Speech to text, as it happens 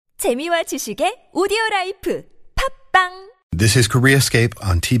재미와 지식의 오디오라이프 팝빵 This is Koreascape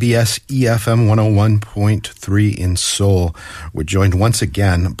on TBS EFM 101.3 in Seoul. We're joined once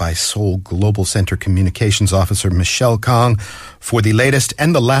again by Seoul Global Center Communications Officer Michelle Kang for the latest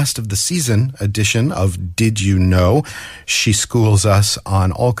and the last of the season edition of Did You Know? She schools us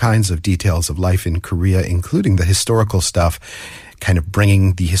on all kinds of details of life in Korea, including the historical stuff, kind of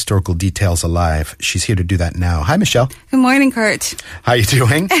bringing the historical details alive. She's here to do that now. Hi, Michelle. Good morning, Kurt. How are you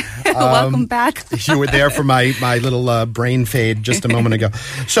doing? Welcome back. You were there for my little brain fade just a moment ago.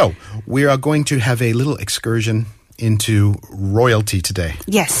 So we are going to have a little excursion into royalty today.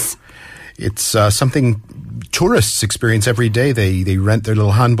 Yes. It's something tourists experience every day. They rent their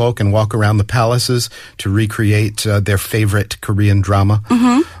little hanbok and walk around the palaces to recreate their favorite Korean drama.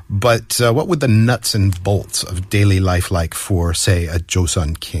 Mm-hmm. But what would the nuts and bolts of daily life like for, say, a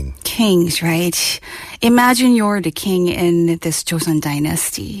Joseon King? Kings, right? Imagine you're the king in this Joseon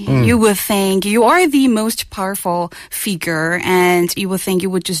dynasty. You would think you are the most powerful figure, and you would think you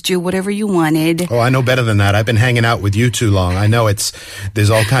would just do whatever you wanted. Oh, I know better than that. I've been hanging out with you too long. I know there's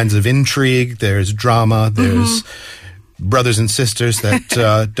all kinds of intrigue, there's drama, there's brothers and sisters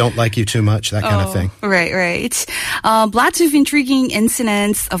that don't like you too much, that kind of thing. Right. Lots of intriguing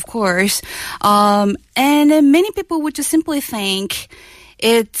incidents, of course. And many people would just simply think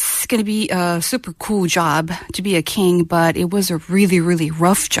it's going to be a super cool job to be a king, but it was a really, really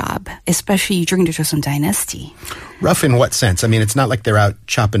rough job, especially during the Joseon dynasty. Rough in what sense? I mean, it's not like they're out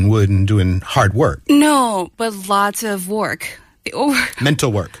chopping wood and doing hard work. No, but lots of work.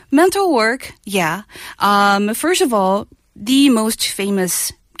 Mental work. Mental work, yeah. First of all, the most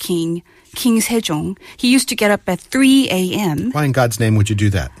famous king, King Sejong, he used to get up at 3 a.m. Why in God's name would you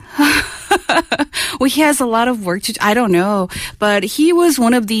do that? Well, he has a lot of work to do. I don't know. But he was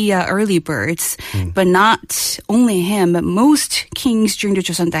one of the early birds. But not only him, but most kings during the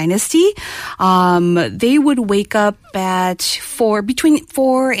Joseon dynasty, they would wake up at between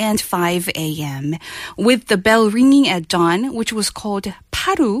 4 and 5 a.m. with the bell ringing at dawn, which was called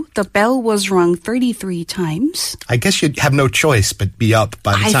paru. The bell was rung 33 times. I guess you'd have no choice but be up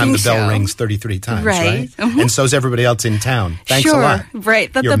by the time the bell rings 33 times, right? Mm-hmm. And so's everybody else in town. Thanks a lot.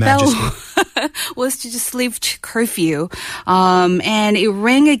 Right. That Your the Majesty. bell was to just lift curfew. And it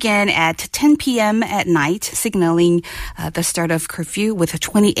rang again at 10 p.m. at night, signaling the start of curfew with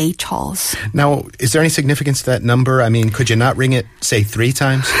 28 tolls. Now, is there any significance to that number? I mean, could you not ring it, say, 3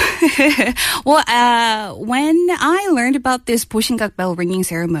 times? Well, when I learned about this 보신각 bell ringing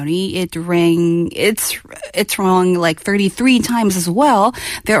ceremony, it's rung like 33 times as well.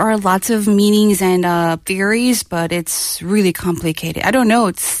 There are lots of meanings and theories, but it's really complicated. I don't know.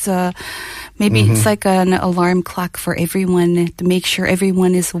 It's maybe it's like an alarm clock for everyone to make sure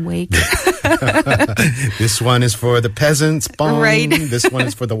everyone is awake. This one is for the peasants, bong. Right. This one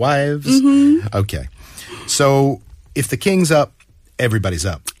is for the wives. Mm-hmm. Okay. So if the king's up, everybody's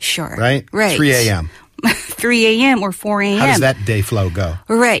up. Sure. Right? 3 a.m. 3 a.m. or 4 a.m. How does that day flow go?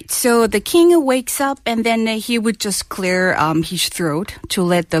 Right. So the king wakes up and then he would just clear his throat to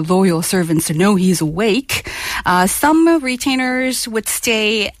let the loyal servants know he's awake. Some retainers would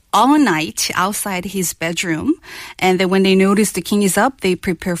stay all night outside his bedroom. And then when they notice the king is up, they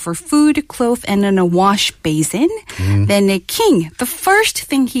prepare for food, clothes, and then a wash basin. Then the king, the first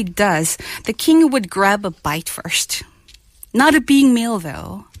thing he does, the king would grab a bite first. Not a being meal,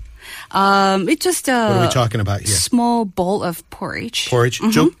 though. It's just a what are we talking about here? Small bowl of porridge. Porridge?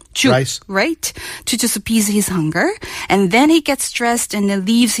 Mm-hmm. Juk? Rice? Right. To just appease his hunger. And then he gets dressed and then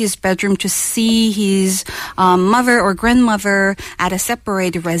leaves his bedroom to see his mother or grandmother at a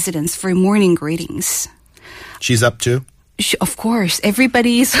separate residence for morning greetings. She's up too? Of course.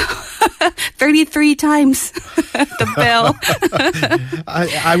 Everybody's 33 times the bell.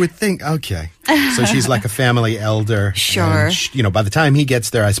 I would think, okay. So she's like a family elder. Sure. And by the time he gets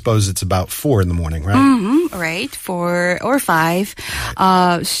there, I suppose it's about 4 in the morning, right? Mm-hmm, right. 4 or 5.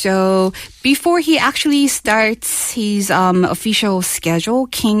 So before he actually starts his official schedule,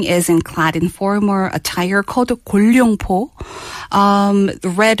 King is clad in formal attire called 골룡포, the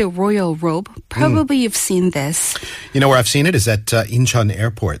red royal robe. Probably you've seen this. You know where I've seen it is at Incheon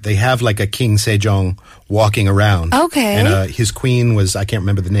Airport. They have like a King Sejong walking around. Okay. And his queen was, I can't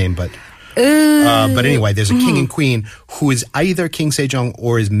remember the name, but anyway, there's a king and queen who is either King Sejong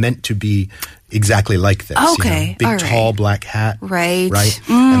or is meant to be exactly like this. Okay, Big, all right. tall black hat. Right.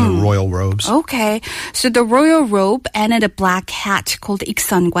 And the royal robes. Okay. So the royal robe and a black hat called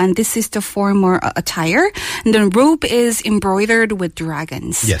iksanguan. This is the formal attire. And the robe is embroidered with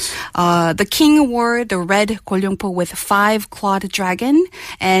dragons. Yes. The king wore the red goryongpo with 5-clawed dragon.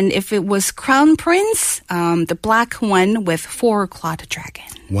 And if it was crown prince, the black one with 4-clawed dragon.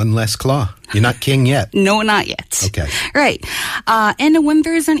 One less claw. You're not king yet. No, not yet. Okay. Right. And when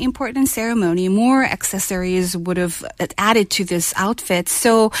there's an important ceremony, more accessories would have added to this outfit.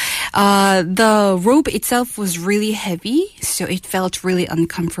 So the robe itself was really heavy, so it felt really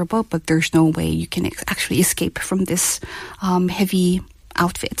uncomfortable, but there's no way you can actually escape from this heavy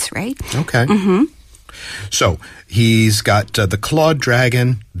outfits, right? Okay. So he's got the clawed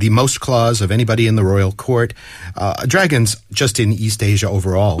dragon, the most claws of anybody in the royal court. Dragons, just in East Asia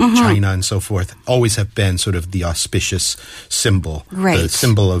overall, China and so forth, always have been sort of the auspicious symbol. Right. The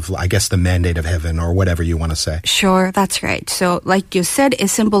symbol of, I guess, the mandate of heaven or whatever you want to say. Sure, that's right. So like you said, it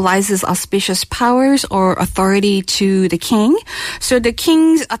symbolizes auspicious powers or authority to the king. So the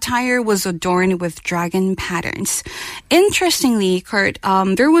king's attire was adorned with dragon patterns. Interestingly, Kurt,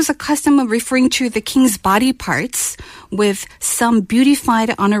 there was a custom of referring to the king's body parts with some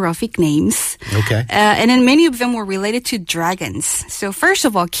beautified honorific names. Okay. And then many of them were related to dragons. So first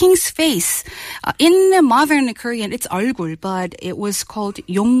of all, king's face. In the modern Korean, it's 얼굴, but it was called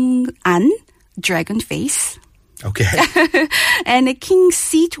용안, dragon face. Okay. And the king's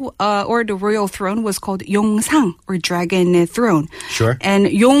seat or the royal throne was called 용상, or dragon throne. Sure. And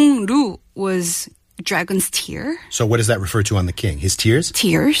용루 was dragon's tear. So what does that refer to on the king? His tears?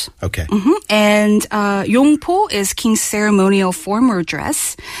 Tears. Okay. And 용포 is king's ceremonial form or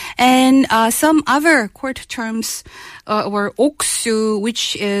dress. And some other court terms were 옥수,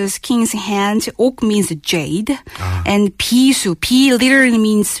 which is king's hand. 옥 means jade. And 비수, 비 literally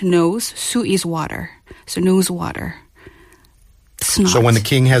means nose. 수 is water. So nose water. Snot. So when the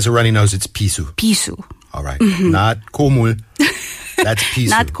king has a runny nose, it's pisu. 비수. All right. Not komul. That's pisu.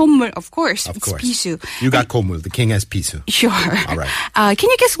 Not komul, of course. Of it's course. 비수. You got komul. The king has pisu. Sure. All right. Can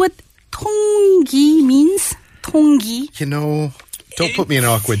you guess what 통기 means? 통기. Don't put me in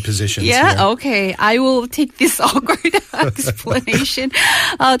awkward positions. Yeah, here. okay. I will take this awkward explanation.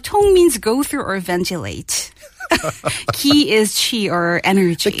 통 means go through or ventilate. Ki is chi or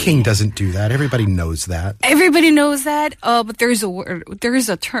energy. The king doesn't do that. Everybody knows that. Everybody knows that, but there's a word, there's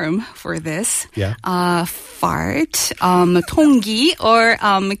a term for this. Yeah. Fart, 통기, or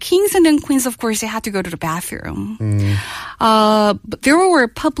kings and queens, of course, they had to go to the bathroom. But there were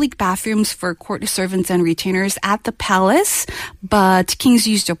public bathrooms for court servants and retainers at the palace, but kings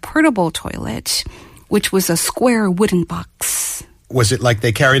used a portable toilet, which was a square wooden box. Was it like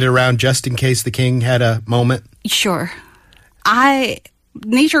they carried it around just in case the king had a moment? Sure.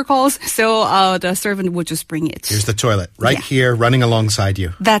 Nature calls, so the servant would just bring it. Here's the toilet, right Yeah. here, running alongside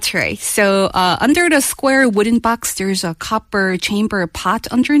you. That's right. So under the square wooden box, there's a copper chamber pot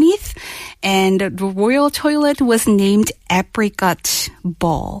underneath, and the royal toilet was named apricot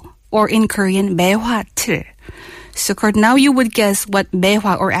bowl, or in Korean, 매화 틀. So Kurt, now you would guess what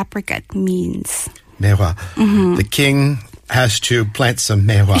매화 or apricot means. 매화. The king has to plant some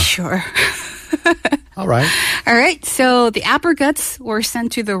매화. Sure. All right. All right. So the apricots were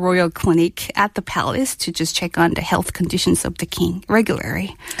sent to the royal clinic at the palace to just check on the health conditions of the king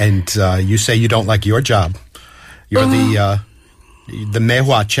regularly. And you say you don't like your job. You're the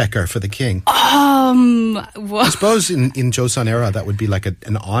매화 checker for the king. Well, I suppose in Joseon era that would be like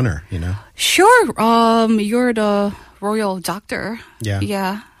an honor, you know? sure. You're the royal doctor. Yeah.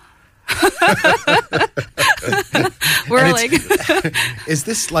 Yeah. We're And like, is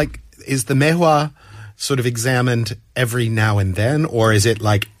the 매화 sort of examined every now and then, or is it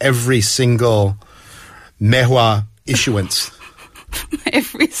like every single 매화 issuance?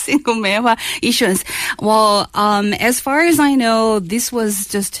 every single 매화 issuance. Well, as far as I know, this was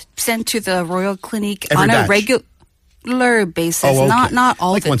just sent to the royal clinic Every on a batch. regular basis, Oh, okay. not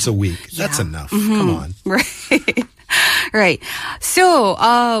all like the once a week. That's Yeah. enough. Come on. Right. Right.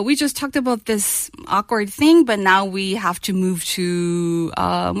 So, we just talked about this awkward thing, but now we have to move to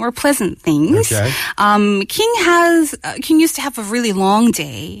more pleasant things. Okay. King used to have a really long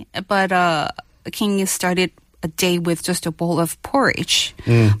day, but the king started a day with just a bowl of porridge.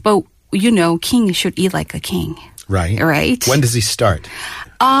 But king should eat like a king. Right. Right. When does he start?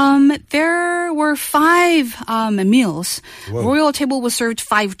 There were 5 meals. Whoa. Royal table was served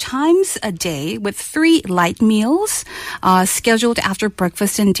 5 times a day with 3 light meals scheduled after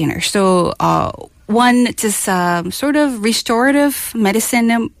breakfast and dinner. So one just sort of restorative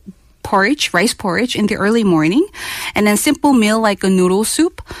medicine porridge, rice porridge in the early morning, and then simple meal like a noodle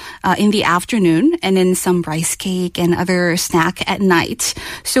soup in the afternoon, and then some rice cake and other snack at night.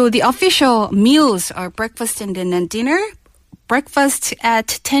 So the official meals are breakfast and then dinner. Breakfast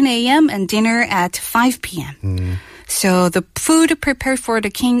at 10 a.m. and dinner at 5 p.m. So the food prepared for the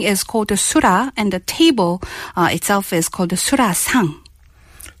king is called the sura, and the table itself is called the surasang.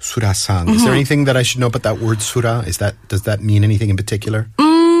 Surasang. Is there anything that I should know about that word sura? Does that mean anything in particular?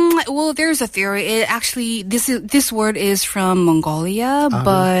 Well, there's a theory. It actually, this word is from Mongolia,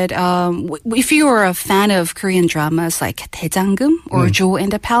 but if you are a fan of Korean dramas like 대장금 or Jewel in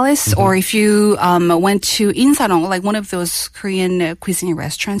the Palace, or if you went to Insaron, like one of those Korean cuisine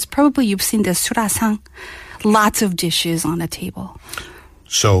restaurants, probably you've seen the surasang. Lots of dishes on the table.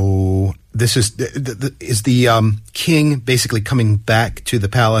 So this is the king basically coming back to the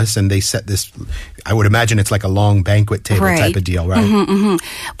palace, and they set this. I would imagine it's like a long banquet table type of deal, right?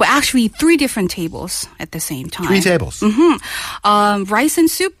 But actually, 3 different tables at the same time. 3 tables. Rice and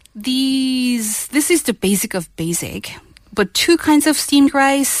soup. This is the basic of basic. But 2 kinds of steamed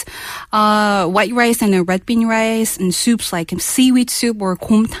rice, white rice and a red bean rice, and soups like seaweed soup or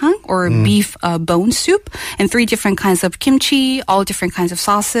곰탕 or beef bone soup, and 3 different kinds of kimchi, all different kinds of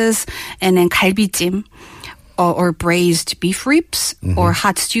sauces, and then 갈비찜 or braised beef ribs or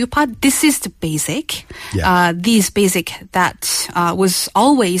hot stew pot. This is the basic. Yeah. These basic that was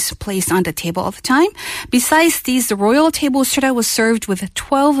always placed on the table all the time. Besides these, the royal table sura was served with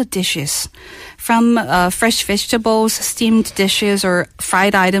 12 dishes. From fresh vegetables, steamed dishes, or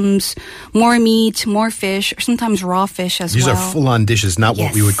fried items, more meat, more fish, or sometimes raw fish as These well. are full-on dishes, not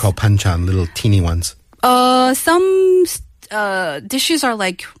what we would call panchan, little teeny ones. Some dishes are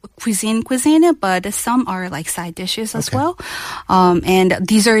like cuisine, but some are like side dishes as well. And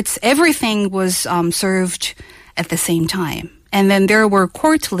desserts, everything was served at the same time. And then there were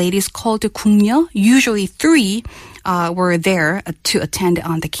court ladies called 궁녀. Usually 3 were there to attend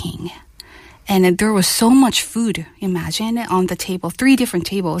on the king. And there was so much food, imagine, on the table, 3 different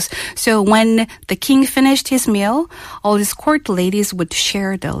tables. So when the king finished his meal, all these court ladies would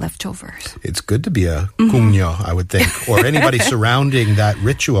share the leftovers. It's good to be a 궁녀, I would think, or anybody surrounding that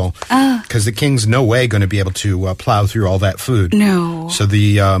ritual, because the king's no way going to be able to plow through all that food. No. So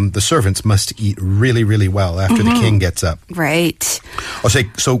the servants must eat really, really well after the king gets up. Right.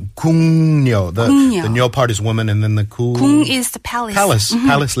 So 궁녀, the 녀 part is woman, and then the 궁 is the palace.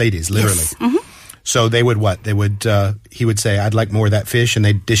 Palace ladies, literally. Yes. So they would what? They would. He would say, "I'd like more of that fish," and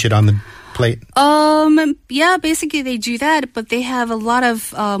they'd dish it on the plate. Yeah, basically they do that, but they have a lot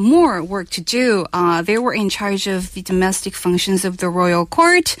of more work to do. They were in charge of the domestic functions of the royal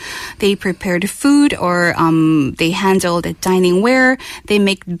court. They prepared food, or they handled the dining ware. They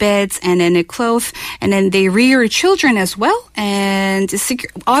make beds and then clothes, and then they rear children as well, and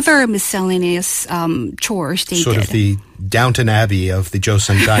other miscellaneous chores they sort did. of the Downton Abbey of the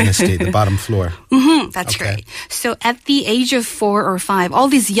Joseon dynasty, the bottom floor. That's right. So at the age of 4 or 5, all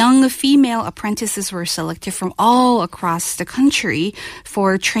these young female apprentices were selected from all across the country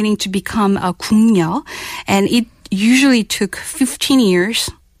for training to become a 궁녀. And it usually took 15 years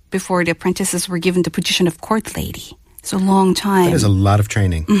before the apprentices were given the position of court lady. It's a long time. That is a lot of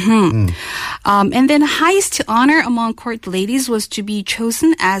training. And then highest honor among court ladies was to be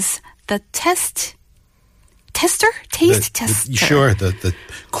chosen as the taste tester. Sure, the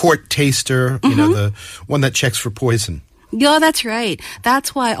court taster, the one that checks for poison. Yeah, that's right.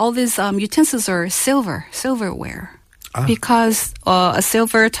 That's why all these utensils are silverware. Because a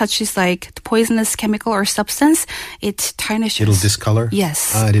silver touches like the poisonous chemical or substance, it tarnishes. It'll discolor?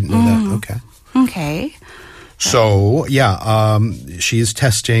 Yes. I didn't know that. Okay. Okay. So, she's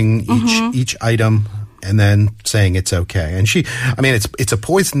testing each item and then saying it's okay. And it's a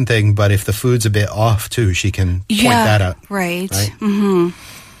poison thing, but if the food's a bit off too, she can point that out. Right.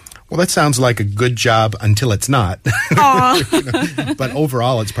 Well, that sounds like a good job until it's not. But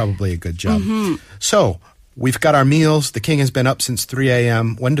overall, it's probably a good job. So, we've got our meals. The king has been up since 3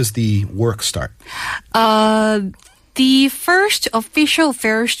 a.m. When does the work start? The first official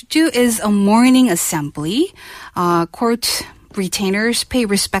affairs to do is a morning assembly. Court retainers pay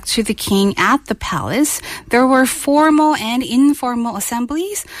respect to the king at the palace. There were formal and informal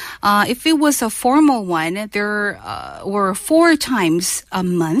assemblies. If it was a formal one, there were 4 times a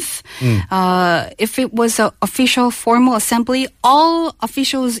month. If it was an official formal assembly, all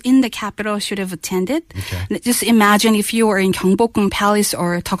officials in the capital should have attended. Okay. Just imagine if you were in Gyeongbokgung Palace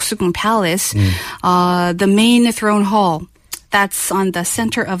or Deoksugung Palace, the main throne hall. That's on the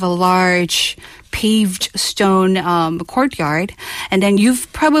center of a large paved stone courtyard. And then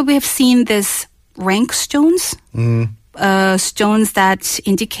you've probably have seen this rank stones. stones that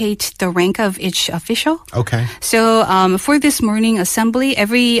indicate the rank of each official. Okay. So for this morning assembly,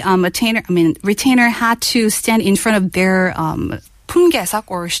 every retainer had to stand in front of their 풍계석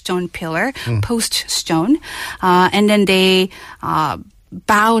or stone pillar, post stone, and then they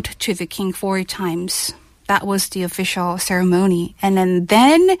bowed to the king 4 times. That was the official ceremony, and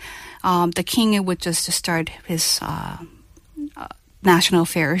then the king would just start his national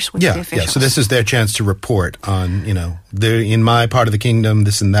affairs with the officials. Yeah. So this is their chance to report on, in my part of the kingdom,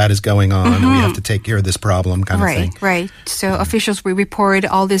 this and that is going on, and we have to take care of this problem kind of thing. Right. So officials would report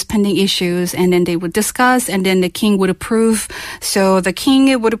all these pending issues, and then they would discuss, and then the king would approve. So the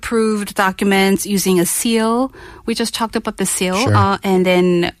king would approve the documents using a seal. We just talked about the seal, sure. And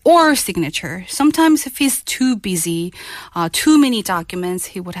then, or signature. Sometimes if he's too busy, too many documents,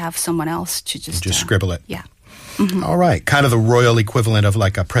 he would have someone else to just scribble it. Yeah. Mm-hmm. All right. Kind of the royal equivalent of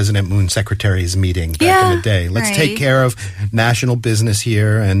like a President Moon Secretary's meeting back in the day. Let's take care of national business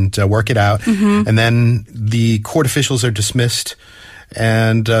here and work it out. Mm-hmm. And then the court officials are dismissed,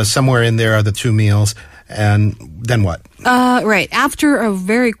 and somewhere in there are the 2 meals. And then what? Right. After a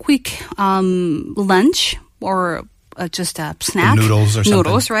very quick lunch or just a snack. Noodles or something.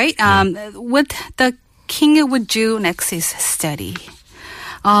 Noodles, right? Yeah. What the king would do next is study.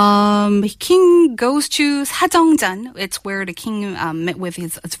 King goes to 사정전. It's where the king met with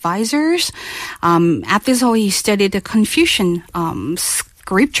his advisors. At this hall, he studied the Confucian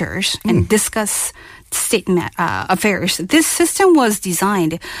scriptures and discussed state affairs. This system was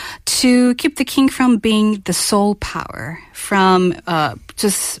designed to keep the king from being the sole power, from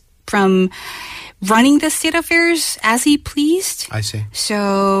running the state affairs as he pleased. I see.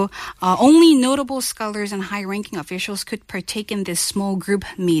 So only notable scholars and high-ranking officials could partake in this small group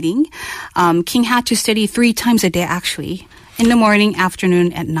meeting. King had to study 3 times a day, actually, in the morning,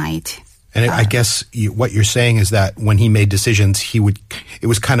 afternoon, at night. And I guess what you're saying is that when he made decisions, it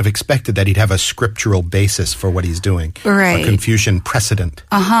was kind of expected that he'd have a scriptural basis for what he's doing. Right. A Confucian precedent.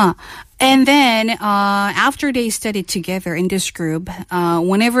 Uh-huh. And then after they studied together in this group,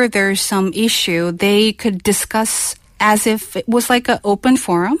 whenever there's some issue, they could discuss as if it was like an open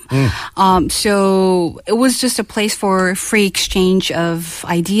forum. So it was just a place for free exchange of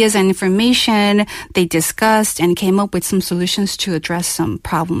ideas and information. They discussed and came up with some solutions to address some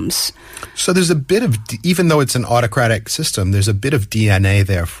problems. So there's a bit of, even though it's an autocratic system, there's a bit of DNA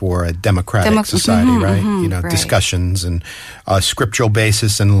there for a democratic society, right? Right? Discussions and scriptural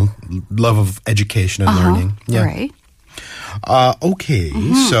basis and love of education and learning. Yeah. Right. Okay,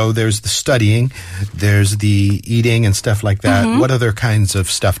 so there's the studying, there's the eating and stuff like that. What other kinds of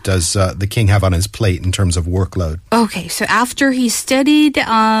stuff does the king have on his plate in terms of workload? Okay, so after he studied,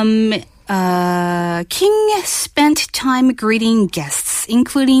 King spent time greeting guests,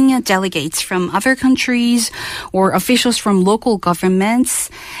 including delegates from other countries or officials from local governments.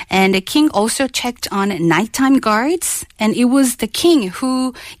 And the king also checked on nighttime guards. And it was the king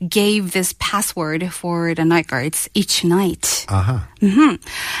who gave this password for the night guards each night.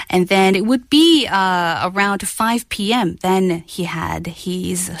 And then it would be around 5 p.m. Then he had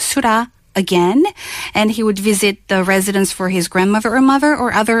his surah again, and he would visit the residence for his grandmother or mother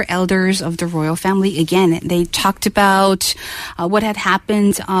or other elders of the royal family again. They talked about what had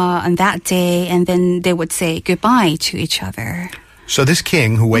happened on that day, and then they would say goodbye to each other. So this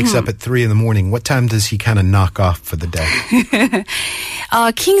king who wakes up at 3 a.m, what time does he kind of knock off for the day?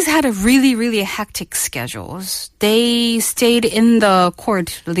 Kings had a really, really hectic schedules. They stayed in the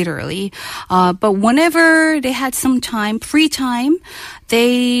court, literally. But whenever they had some time, free time,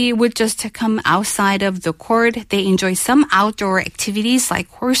 they would just come outside of the court. They enjoy some outdoor activities like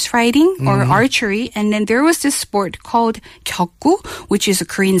horse riding or archery. And then there was this sport called 격구, which is a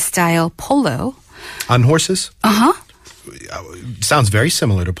Korean-style polo. On horses? Uh-huh. Sounds very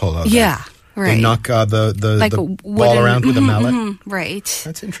similar to polo. Yeah, right. They knock the ball around with a mallet. Right.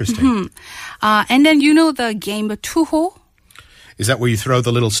 That's interesting. And then the game 투호. Is that where you throw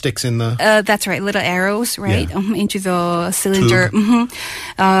the little sticks in the... That's right, little arrows, right, into the cylinder.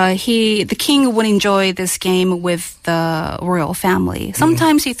 The king would enjoy this game with the royal family.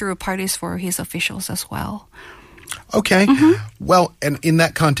 Sometimes he threw parties for his officials as well. Okay. Well, and in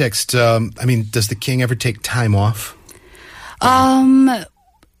that context, does the king ever take time off?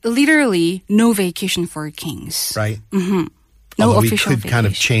 Literally, no vacation for kings. Right. No Although official he could kind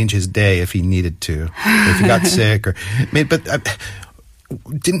of change his day if he needed to, if he got sick or. But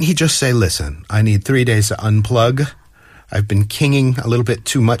didn't he just say, "Listen, I need 3 days to unplug. I've been kinging a little bit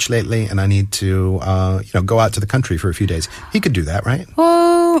too much lately, and I need to, go out to the country for a few days." He could do that, right?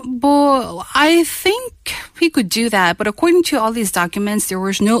 I think he could do that, but according to all these documents, there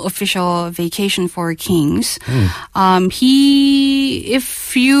was no official vacation for kings.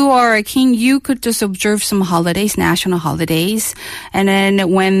 If you are a king, you could just observe some holidays, national holidays, and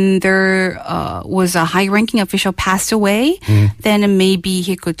then when there was a high-ranking official passed away, then maybe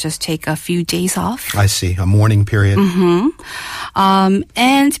he could just take a few days off. I see, a mourning period.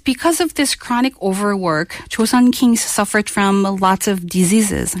 And because of this chronic overwork, Joseon kings suffered from lots of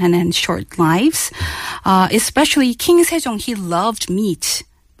diseases and short lives. Especially King Sejong, he loved meat,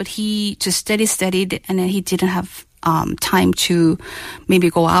 but he just studied, and then he didn't have time to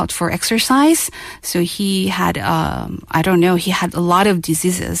maybe go out for exercise. So he had, he had a lot of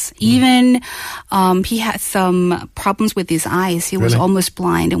diseases. Even he had some problems with his eyes. He was almost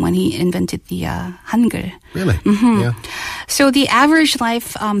blind when he invented the Hangul. Really? Yeah. So the average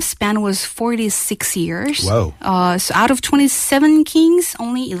life span was 46 years. Whoa. So out of 27 kings,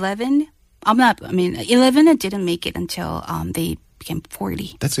 only 11 didn't make it until they became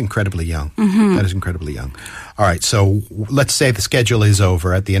 40. That's incredibly young. That is incredibly young. All right, so let's say the schedule is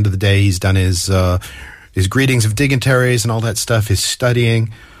over. At the end of the day, he's done his greetings of dignitaries and all that stuff, his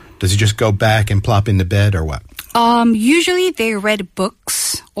studying. Does he just go back and plop into bed or what? Usually they read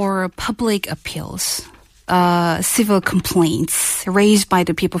books or public appeals, civil complaints raised by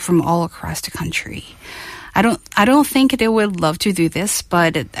the people from all across the country. I don't think they would love to do this,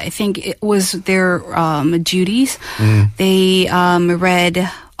 but I think it was their duties. They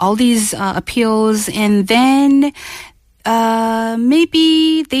read all these appeals, and then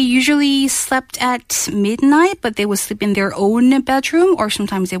maybe they usually slept at midnight, but they would sleep in their own bedroom, or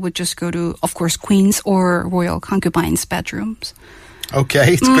sometimes they would just go to, of course, queens or royal concubines' bedrooms.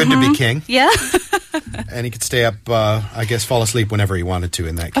 Okay, it's good to be king. Yeah. And he could stay up, I guess, fall asleep whenever he wanted to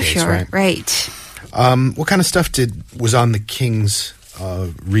in that case, sure, right? Right. What kind of stuff was on the king's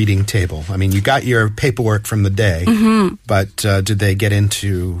reading table? I mean, you got your paperwork from the day, but did they get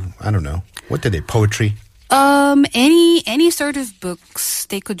into, I don't know, what did they, poetry? Any sort of books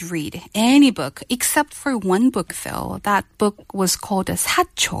they could read, any book, except for one book though. That book was called a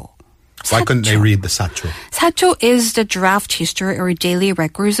사초. Why couldn't they read the sacho? Sacho is the draft history or daily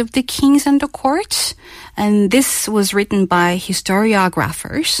records of the kings and the courts. And this was written by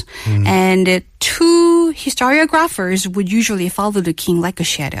historiographers. And two historiographers would usually follow the king like a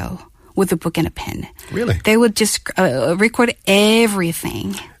shadow with a book and a pen. Really? They would just record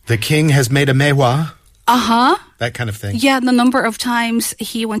everything. The king has made a mewa. Uh-huh. That kind of thing. Yeah, the number of times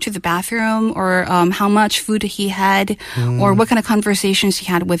he went to the bathroom, or how much food he had, or what kind of conversations he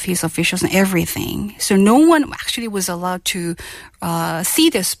had with his officials and everything. So no one actually was allowed to see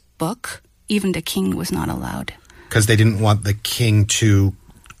this book. Even the king was not allowed. Because they didn't want the king to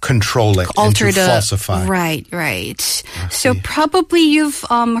control it alter and to falsify. Right. So probably you've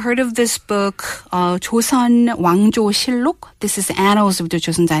heard of this book, 조선 왕조실록. This is Annals of the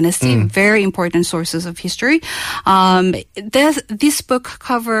Joseon Dynasty, very important sources of history. This book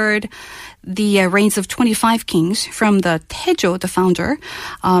covered the reigns of 25 kings from the Taejo, the founder,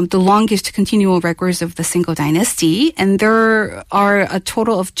 the longest continual records of the single dynasty. And there are a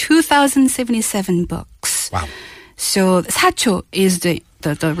total of 2,077 books. Wow. So 사초 is the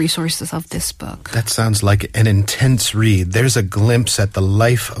resources of this book. That sounds like an intense read. There's a glimpse at the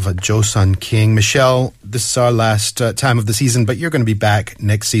life of a Joseon king. Michelle, this is our last time of the season, but you're going to be back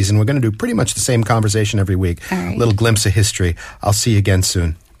next season. We're going to do pretty much the same conversation every week. All right. A little glimpse of history. I'll see you again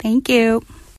soon. Thank you.